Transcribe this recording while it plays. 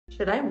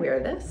Should I wear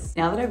this?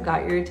 Now that I've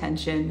got your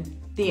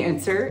attention, the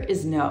answer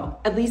is no,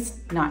 at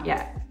least not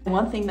yet.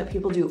 One thing that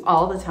people do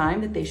all the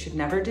time that they should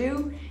never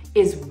do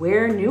is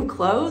wear new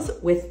clothes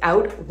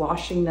without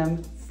washing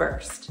them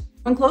first.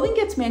 When clothing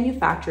gets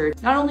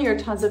manufactured, not only are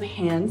tons of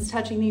hands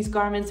touching these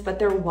garments, but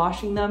they're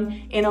washing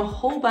them in a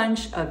whole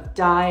bunch of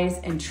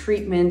dyes and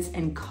treatments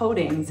and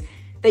coatings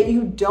that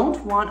you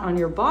don't want on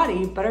your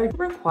body, but are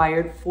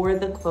required for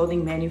the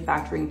clothing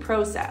manufacturing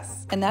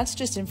process. And that's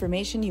just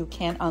information you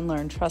can't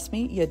unlearn. Trust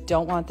me, you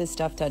don't want this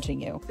stuff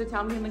touching you. So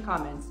tell me in the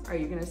comments, are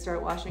you gonna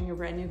start washing your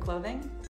brand new clothing?